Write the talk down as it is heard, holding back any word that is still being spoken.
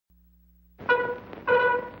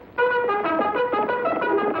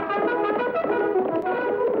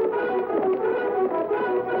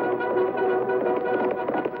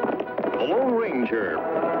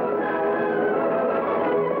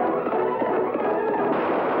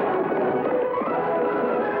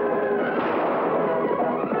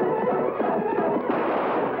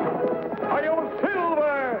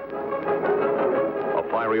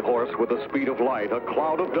with the speed of light, a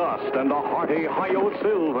cloud of dust, and a hearty Hi-Yo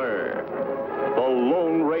Silver, the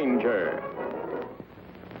Lone Ranger.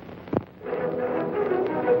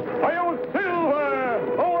 Hi-Yo Silver,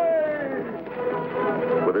 away!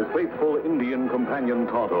 With his faithful Indian companion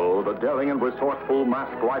Tonto, the daring and resourceful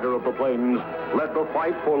masked rider of the plains led the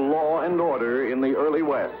fight for law and order in the early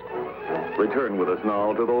West. Return with us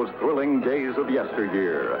now to those thrilling days of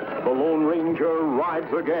yesteryear. The Lone Ranger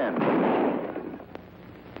rides again.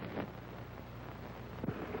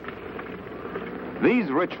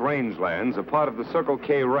 These rich rangelands are part of the Circle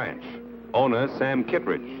K Ranch. Owner Sam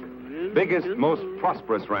Kittredge. Biggest, most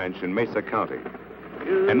prosperous ranch in Mesa County.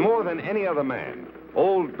 And more than any other man,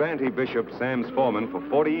 old Banty Bishop, Sam's foreman for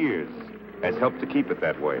 40 years, has helped to keep it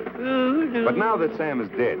that way. But now that Sam is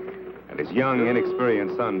dead, and his young,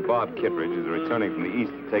 inexperienced son, Bob Kittredge, is returning from the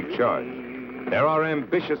east to take charge, there are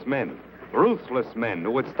ambitious men, ruthless men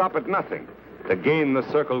who would stop at nothing to gain the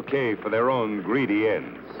Circle K for their own greedy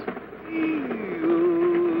ends.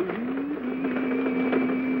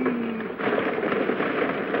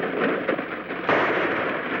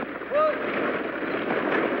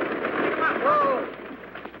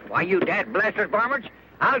 Why, you dad-blasted varmints,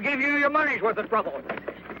 I'll give you your money's worth of trouble.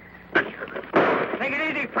 Take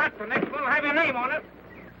it easy, Pop. The next one will have your name on it.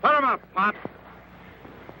 Put him up, Pop.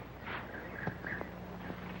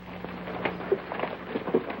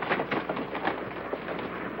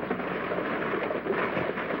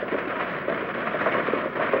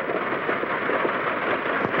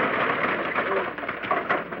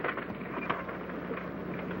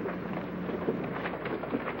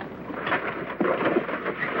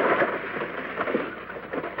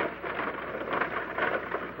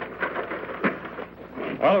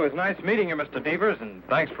 Well, it was nice meeting you, Mr. Devers, and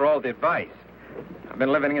thanks for all the advice. I've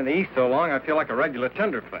been living in the East so long, I feel like a regular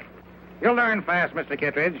tenderfoot. You'll learn fast, Mr.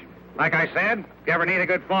 Kittredge. Like I said, if you ever need a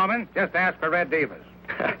good foreman, just ask for Red Devers.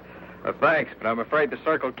 Well, thanks, but I'm afraid the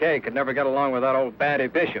Circle K could never get along with that old Banty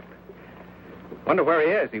Bishop. Wonder where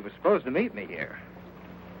he is. He was supposed to meet me here.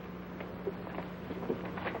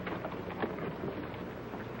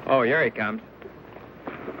 Oh, here he comes.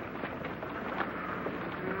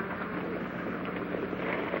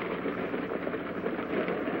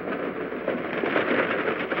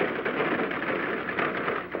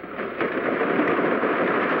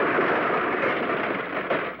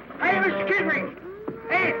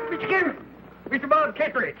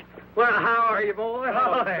 Well, how are you, boy?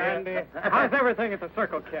 Hello, Sandy. How's everything at the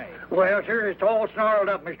Circle K? Well, sure, it's all snarled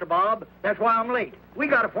up, Mr. Bob. That's why I'm late. We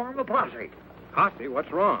got to form a posse. Posse?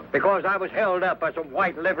 What's wrong? Because I was held up by some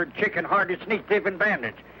white-livered, chicken-hearted, sneak-thieving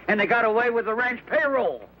bandits, and they got away with the ranch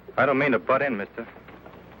payroll. I don't mean to butt in, mister,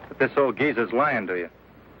 but this old geezer's lying to you.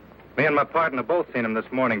 Me and my partner both seen him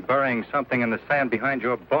this morning burying something in the sand behind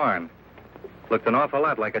your barn. Looked an awful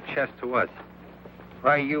lot like a chest to us.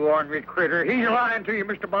 Why, you ornery critter, he's lying to you,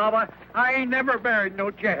 Mr. Bob. I ain't never buried no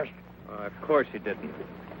chest. Of course he didn't.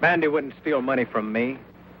 Bandy wouldn't steal money from me.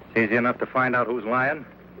 It's easy enough to find out who's lying.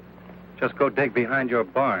 Just go dig behind your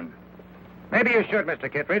barn. Maybe you should,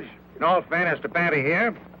 Mr. Kittredge. In all fairness to Bandy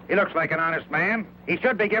here, he looks like an honest man. He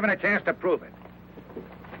should be given a chance to prove it.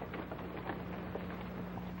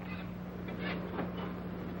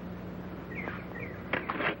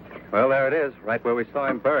 Well, there it is, right where we saw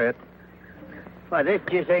him bury it. Why, this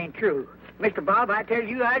just ain't true. Mr. Bob, I tell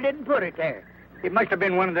you, I didn't put it there. It must have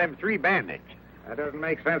been one of them three bandits. That doesn't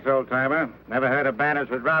make sense, old-timer. Never heard of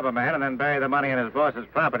bandits would rob a man and then bury the money in his boss's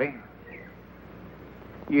property.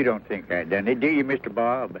 You don't think I done it, do you, Mr.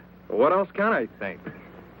 Bob? Well, what else can I think?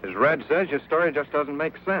 As Red says, your story just doesn't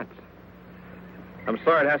make sense. I'm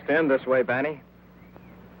sorry it has to end this way, Banny.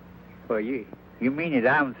 Well, you mean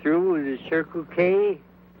that I'm through with the Circle K?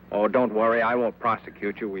 Oh, don't worry. I won't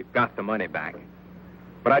prosecute you. We've got the money back.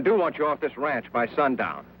 But I do want you off this ranch by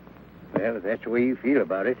sundown. Well, if that's the way you feel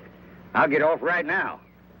about it, I'll get off right now.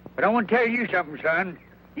 But I want to tell you something, son.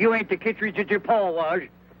 You ain't the Kittredge that your pa was.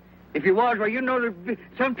 If you was, well, you know there's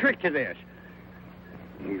some trick to this.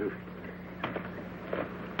 You...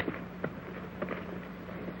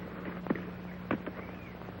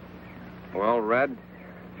 Well, Red,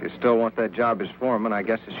 if you still want that job as foreman, I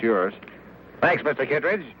guess it's yours. Thanks, Mr.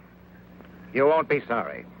 Kittredge. You won't be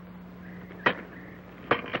sorry.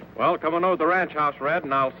 Well, come on over to the ranch house, Red,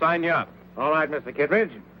 and I'll sign you up. All right, Mr.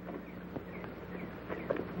 Kittredge.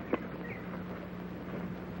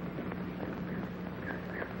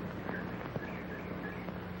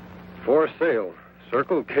 For sale,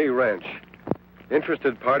 Circle K Ranch.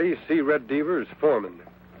 Interested parties, see Red Devers, foreman.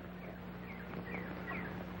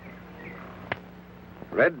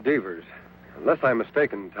 Red Devers. Unless I'm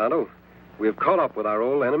mistaken, Tonto, we have caught up with our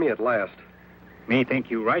old enemy at last. Me think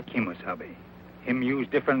you right, Kimosabe. Him use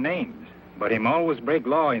different names, but him always break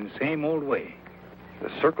law in the same old way.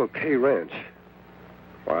 The Circle K Ranch.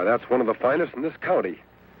 Why, that's one of the finest in this county.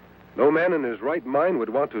 No man in his right mind would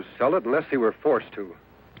want to sell it unless he were forced to.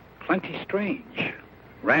 Plenty strange.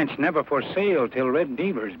 Ranch never for sale till Red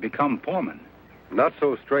Devers become foreman. Not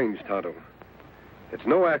so strange, Tonto. It's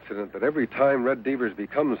no accident that every time Red Devers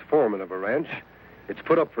becomes foreman of a ranch, it's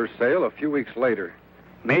put up for sale a few weeks later.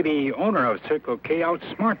 Maybe owner of Circle K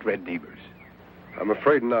outsmart Red Devers. I'm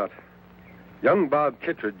afraid not. Young Bob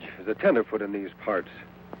Kittredge is a tenderfoot in these parts.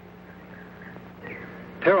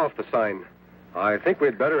 Tear off the sign. I think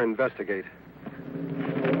we'd better investigate.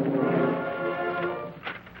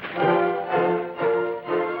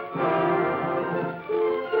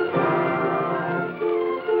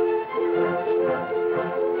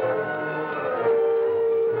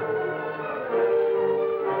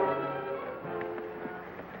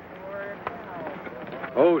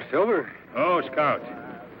 Oh, Silver. Oh, Scout.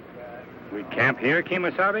 We camp here,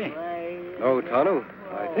 Kimosabe? No, Tonto.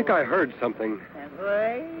 I think I heard something.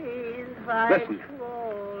 Listen.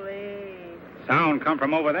 Sound come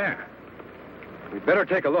from over there. We'd better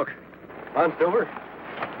take a look. On, Silver.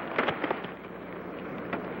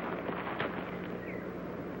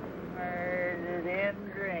 Murdered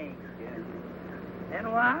and drinking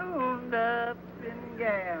and wound up in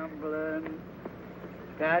gambling.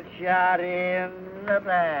 Got shot in the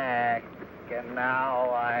back, and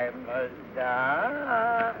now I must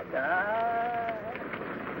die.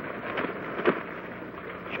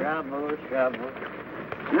 Trouble, trouble,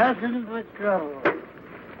 nothing but trouble.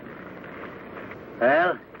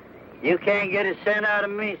 Well, you can't get a cent out of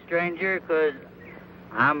me, stranger, 'cause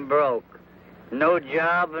I'm broke. No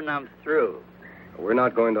job, and I'm through. We're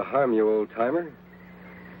not going to harm you, old-timer.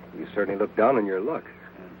 You certainly look down on your luck.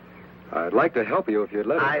 I'd like to help you if you'd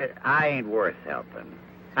let us. I ain't worth helping.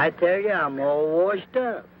 I tell you, I'm all washed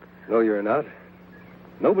up. No, you're not.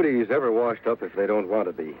 Nobody's ever washed up if they don't want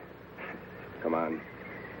to be. Come on.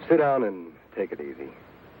 Sit down and take it easy.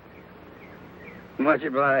 Much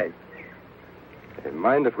obliged.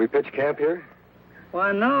 Mind if we pitch camp here?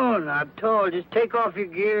 Why, no, not at all. Just take off your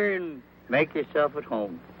gear and make yourself at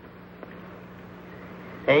home.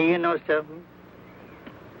 Hey, you know something?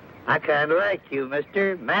 I kind of like you,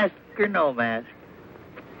 mister. Mask or no mask.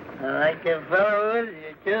 I like them fellow with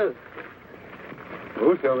you, too.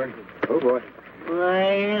 Oh, Silver. Oh, boy.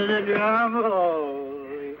 Play the drum roll.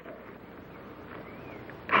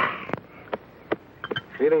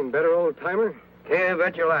 Feeling better, old-timer? Yeah,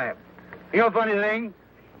 bet your life. You know, funny thing,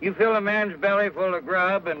 you fill a man's belly full of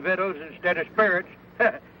grub and victuals instead of spirits.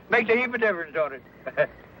 Makes a heap of difference, don't it?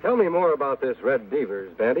 Tell me more about this Red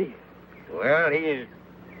Devers, Bandy. Well, he's...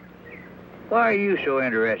 Why are you so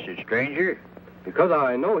interested, stranger? Because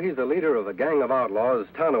I know he's the leader of a gang of outlaws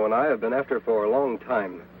Tonto and I have been after for a long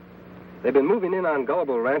time. They've been moving in on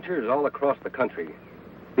gullible ranchers all across the country,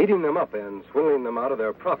 beating them up and swindling them out of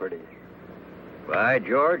their property. By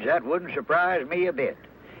George, that wouldn't surprise me a bit.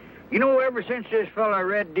 You know, ever since this fella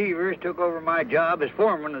Red Devers took over my job as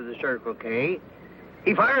foreman of the Circle K,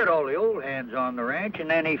 he fired all the old hands on the ranch, and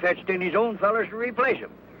then he fetched in his own fellas to replace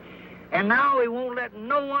them. And now he won't let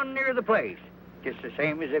no one near the place, just the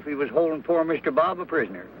same as if he was holding poor Mr. Bob a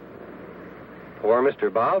prisoner. Poor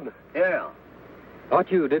Mr. Bob? Yeah.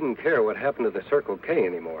 Thought you didn't care what happened to the Circle K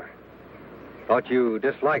anymore. Thought you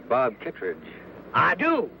disliked Bob Kittredge. I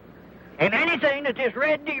do. And anything that this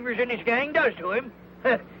Red Devers and his gang does to him,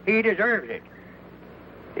 he deserves it.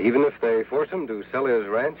 Even if they force him to sell his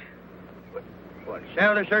ranch? What,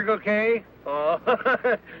 sell the Circle K? Oh,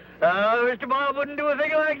 Mr. Bob wouldn't do a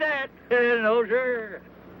thing like that. No, sir.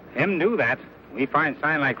 Him do that. We find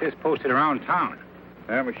sign like this posted around town.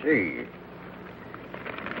 Let me see.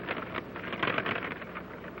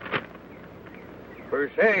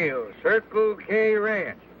 For sale, Circle K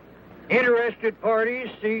Ranch. Interested parties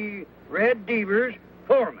see Red Devers,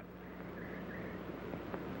 foreman.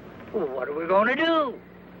 Well, what are we going to do?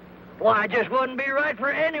 Why, it just wouldn't be right for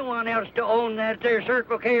anyone else to own that there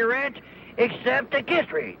Circle K Ranch except the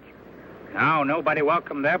Kittredge. Now, nobody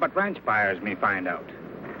welcome there but ranch buyers, me find out.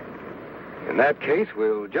 In that case,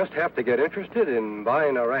 we'll just have to get interested in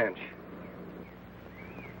buying a ranch.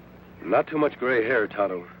 Not too much gray hair,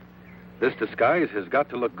 Tonto. This disguise has got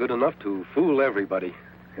to look good enough to fool everybody.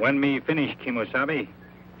 When me finish, Kimosabe,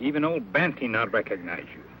 even old Banty not recognize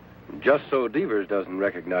you. Just so Devers doesn't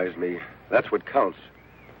recognize me. That's what counts.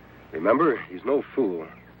 Remember, he's no fool.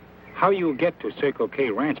 How you get to Circle K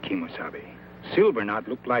Ranch, Kimosabe? Silver not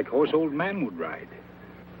look like horse old man would ride.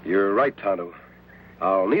 You're right, Tonto.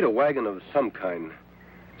 I'll need a wagon of some kind.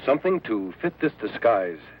 Something to fit this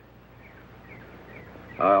disguise.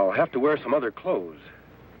 I'll have to wear some other clothes.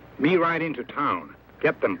 Me ride into town.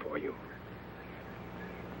 Get them for you.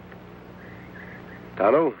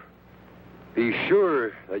 Tonto, be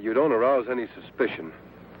sure that you don't arouse any suspicion.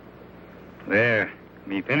 There,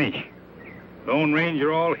 me finish. Lone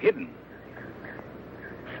Ranger all hidden.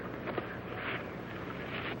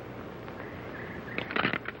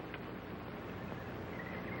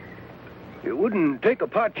 You wouldn't take a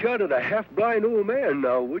pot shot at a half-blind old man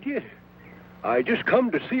now, would you? I just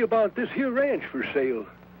come to see about this here ranch for sale.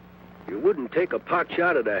 You wouldn't take a pot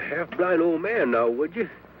shot at a half-blind old man now, would you?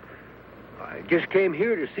 I just came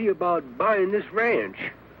here to see about buying this ranch.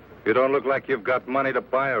 You don't look like you've got money to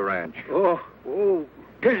buy a ranch. Oh,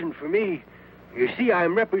 tisn't for me. You see,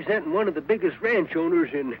 I'm representing one of the biggest ranch owners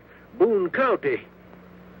in Boone County.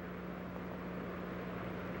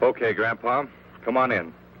 Okay, Grandpa. Come on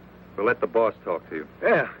in. We'll let the boss talk to you.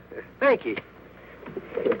 Yeah, thank you.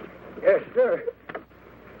 Yes, sir.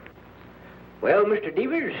 Well, Mr.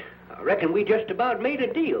 Devers, I reckon we just about made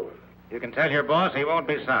a deal. You can tell your boss he won't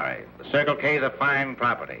be sorry. The Circle K's a fine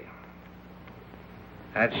property.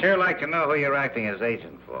 I'd sure like to know who you're acting as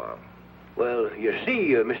agent for. Well, you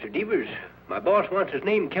see, Mr. Devers, my boss wants his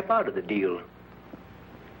name kept out of the deal.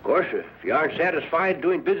 Of course, if you aren't satisfied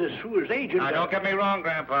doing business through his agent... Now, don't get me wrong,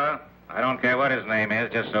 Grandpa. I don't care what his name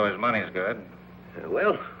is, just so his money's good.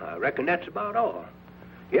 Well, I reckon that's about all.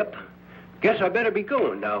 Yep. Guess I better be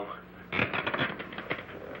going now.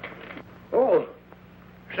 Oh,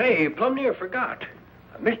 say, plumb near forgot.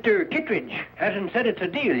 Mr. Kittredge hasn't said it's a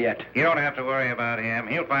deal yet. You don't have to worry about him.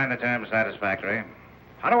 He'll find the terms satisfactory.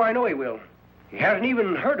 How do I know he will? He hasn't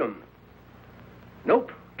even heard 'em.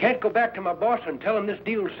 Nope. Can't go back to my boss and tell him this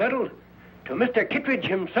deal's settled till Mr. Kittredge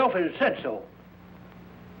himself has said so.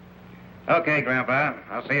 Okay, Grandpa.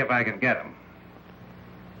 I'll see if I can get him.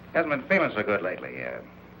 Hasn't been feeling so good lately.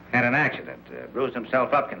 Had an accident. Bruised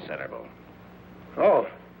himself up considerable. Oh,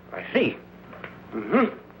 I see.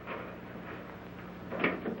 Mm-hmm.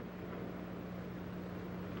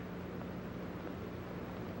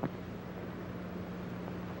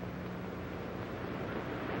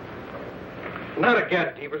 Not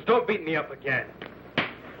again, Devers. Don't beat me up again.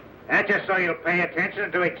 That's just so you'll pay attention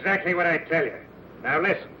and do exactly what I tell you. Now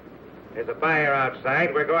listen. There's a buyer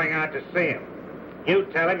outside. We're going out to see him. You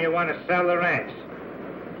tell him you want to sell the ranch.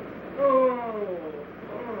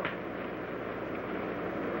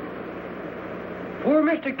 Poor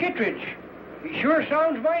Mr. Kittredge. He sure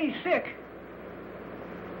sounds mighty sick.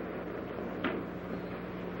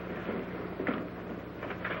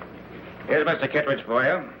 Here's Mr. Kittredge for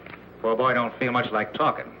you. Poor boy don't feel much like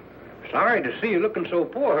talking. Sorry to see you looking so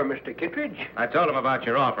poor, Mr. Kittredge. I told him about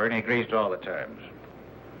your offer, and he agrees to all the terms.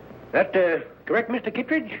 That, correct, Mr.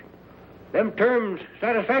 Kittredge? Them terms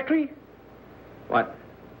satisfactory? What?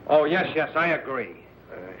 Oh, yes, I agree.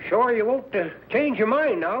 Sure you won't change your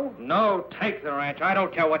mind now? No, take the ranch. I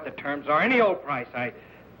don't care what the terms are. Any old price.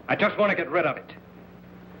 I just want to get rid of it.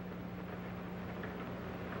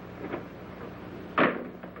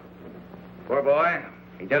 Poor boy.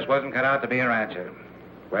 He just wasn't cut out to be a rancher.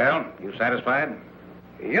 Well, you satisfied?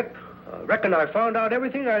 Yep. I reckon I found out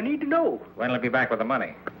everything I need to know. When'll he be back with the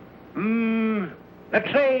money?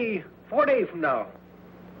 Let's say 4 days from now.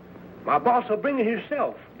 My boss will bring it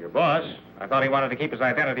himself. Your boss? I thought he wanted to keep his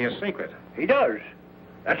identity a secret. He does.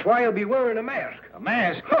 That's why he'll be wearing a mask. A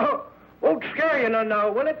mask? Won't scare you none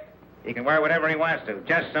now, will it? He can wear whatever he wants to,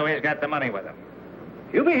 just so he's got the money with him.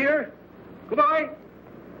 He'll be here. Goodbye.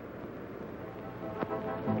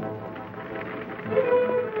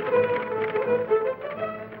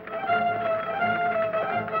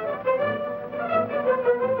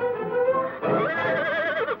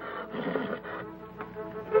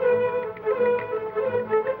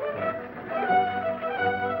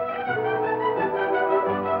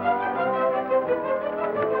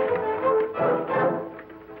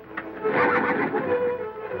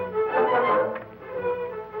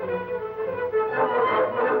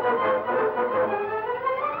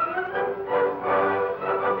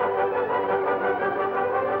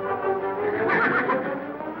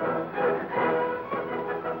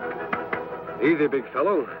 Easy, big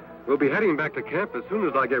fellow. We'll be heading back to camp as soon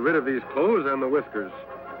as I get rid of these clothes and the whiskers.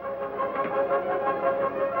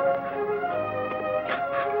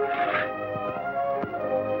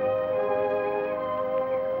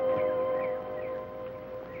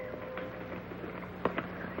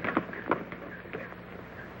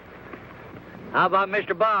 How about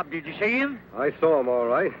Mr. Bob? Did you see him? I saw him, all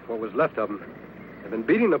right, what was left of him. They've been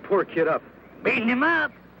beating the poor kid up. Beating him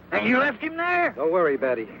up? And you left him there? Don't worry,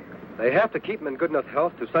 Batty. They have to keep him in good enough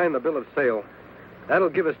health to sign the bill of sale. That'll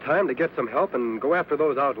give us time to get some help and go after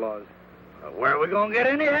those outlaws. Where are we going to get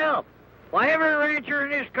any help? Why, every rancher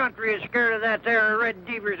in this country is scared of that there Red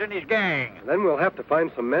Devers and his gang. Then we'll have to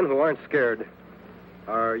find some men who aren't scared.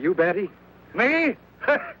 Are you Batty? Me?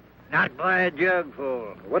 Not by a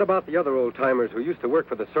jugful. What about the other old-timers who used to work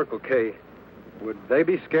for the Circle K? Would they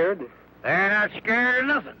be scared? They're not scared of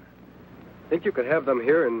nothing. Think you could have them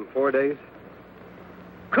here in 4 days?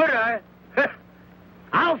 Could I?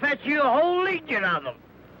 I'll fetch you a whole legion of them.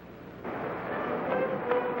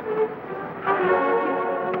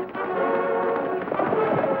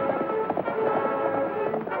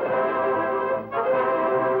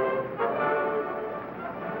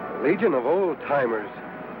 Legion of old-timers.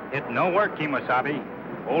 It no work, Kemosabe.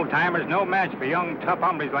 Old-timers no match for young, tough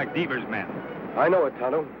hombres like Devers' men. I know it,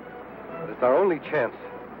 Tonto. But it's our only chance.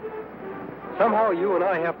 Somehow you and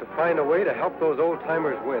I have to find a way to help those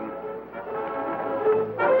old-timers win.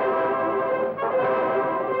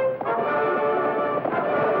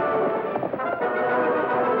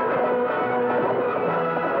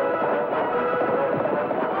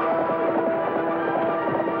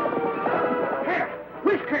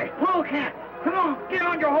 Come on, get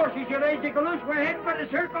on your horses, you lazy galoot. We're heading for the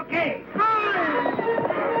Circle K.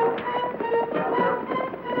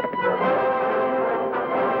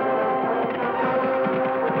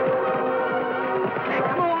 Hey,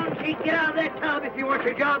 come on, Chief, get out of that tub if you want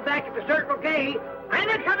your job back at the Circle K. I'm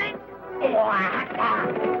a coming.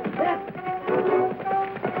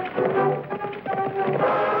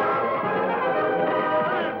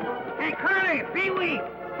 Hey, Curly, Pee-wee,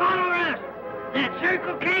 follow us. That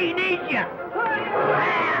Circle K needs you.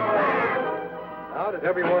 Now does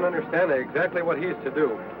everyone understand exactly what he's to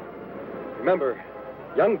do? Remember,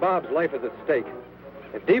 young Bob's life is at stake.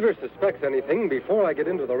 If Devers suspects anything before I get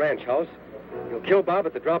into the ranch house, he'll kill Bob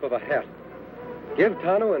at the drop of a hat. Give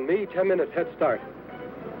Tonto and me 10 minutes head start.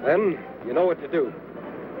 Then you know what to do.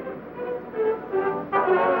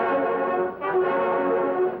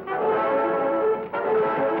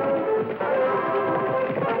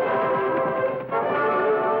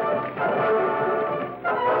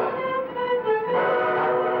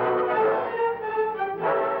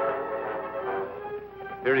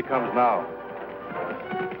 Here he comes now.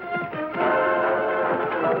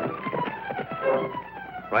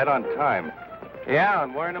 Right on time. Yeah,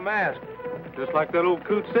 and wearing a mask. Just like that old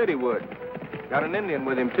coot said he would. Got an Indian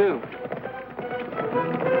with him, too.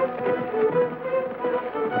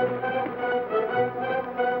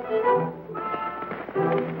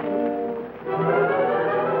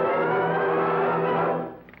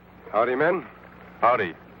 Howdy, men.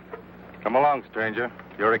 Howdy. Come along, stranger.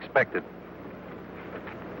 You're expected.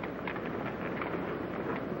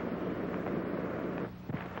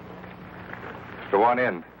 Go on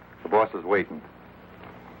in. The boss is waiting.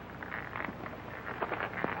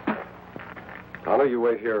 Tonto, you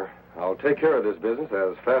wait here. I'll take care of this business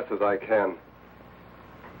as fast as I can.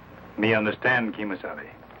 Me understand, Kemosabe.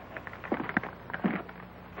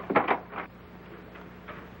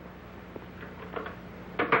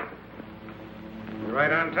 You're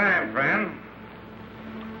right on time, friend.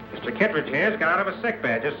 Mr. Kittredge here's got out of a sick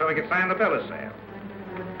bed just so he could sign the bill of sale.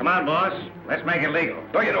 Come on, boss. Let's make it legal.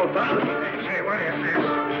 No, you don't, Tonto. Say, what is this?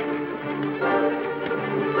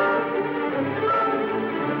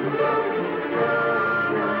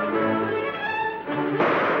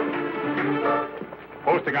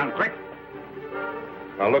 Post the gun, quick.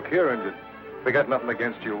 Now, look here, Injun. We got nothing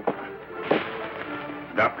against you.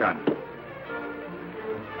 Drop gun.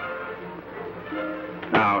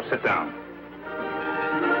 Now, sit down.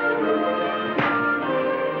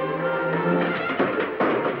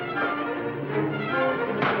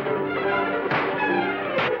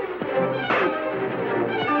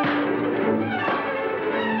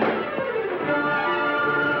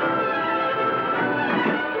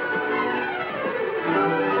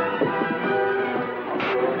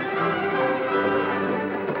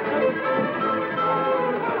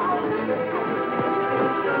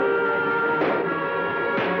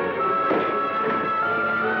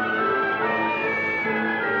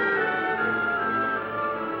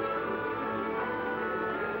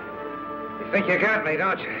 Think you got me,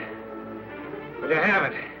 don't you? But you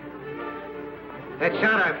haven't. That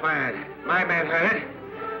shot I fired, my man heard it.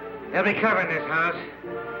 They'll be covering this house.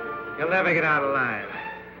 You'll never get out alive.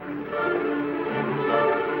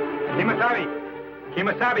 Kemosabe!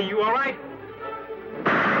 Kemosabe, you all right?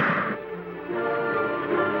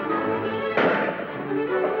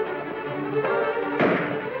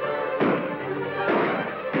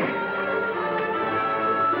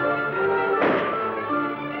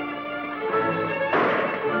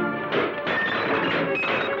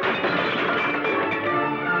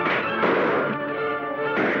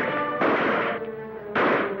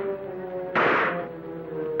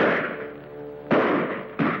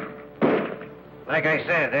 Like I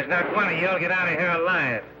said, there's not one of you'll get out of here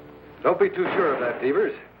alive. Don't be too sure of that,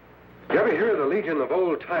 Devers. You ever hear of the Legion of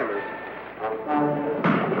Old Timers?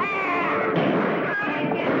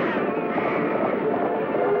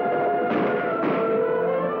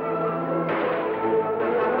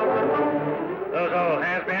 Those old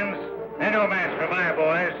has-beens, they're no match for my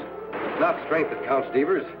boys. It's not strength that counts,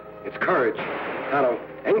 Devers. It's courage. Tonto,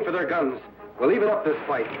 aim for their guns. We'll even up this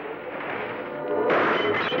fight.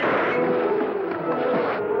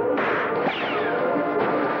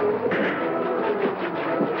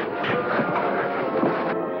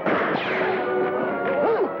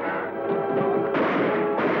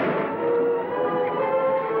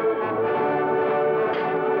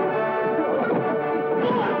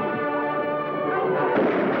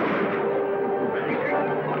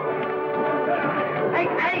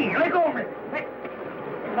 Hey, let go of me. Hey,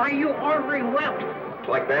 why, you ornery whelp. Looks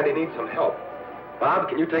like Bandy needs some help. Bob,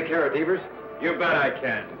 can you take care of Devers? You bet I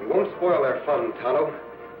can. We won't spoil their fun, Tonto.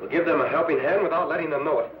 We'll give them a helping hand without letting them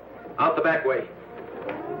know it. Out the back way.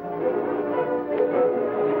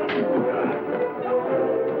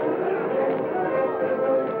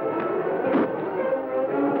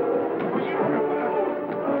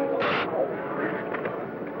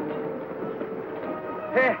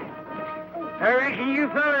 I reckon you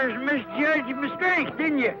fellas misjudged my strength,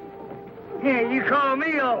 didn't you? Yeah, you called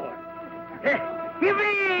me over.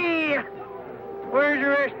 Yippee! Where's the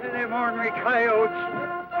rest of them ornery coyotes?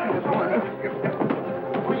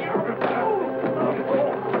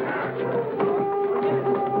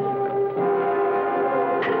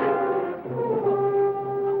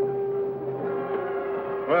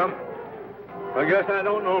 Well, I guess I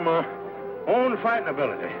don't know my own fighting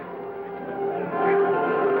ability.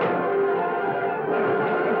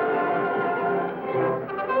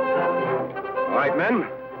 All right, men.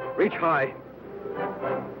 Reach high.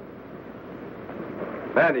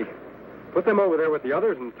 Bandy, put them over there with the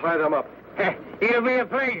others and tie them up. It'll be a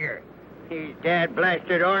pleasure. These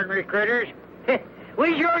dad-blasted ornery critters.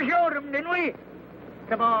 We sure showed them, didn't we?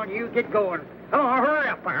 Come on, you get going. Oh, hurry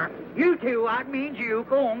up there. You two, I mean you.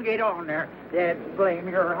 Go on, get on there. Dad, blame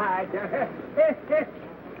your hide.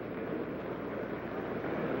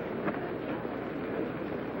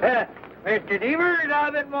 Mr. Devers,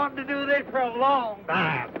 I've been wanting to do this for a long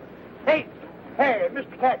time. Hey,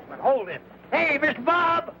 Mr. Catchman, hold it. Hey, Mr.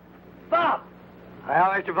 Bob! Bob!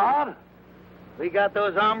 Well, Mr. Bob, we got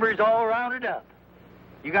those hombres all rounded up.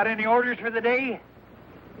 You got any orders for the day?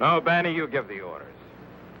 No, Banny, you give the orders.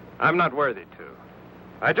 I'm not worthy to.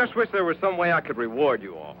 I just wish there was some way I could reward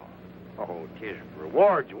you all. Oh, 'tis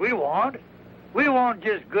rewards we want. We want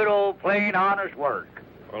just good old plain honest work.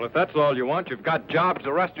 Well, if that's all you want, you've got jobs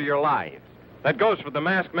the rest of your lives. That goes for the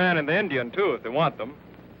masked man and the Indian, too, if they want them.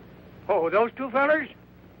 Oh, those two fellers?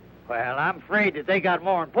 Well, I'm afraid that they got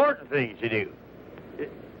more important things to do.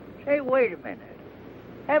 Say, wait a minute.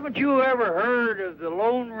 Haven't you ever heard of the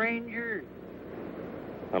Lone Ranger?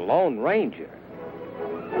 The Lone Ranger?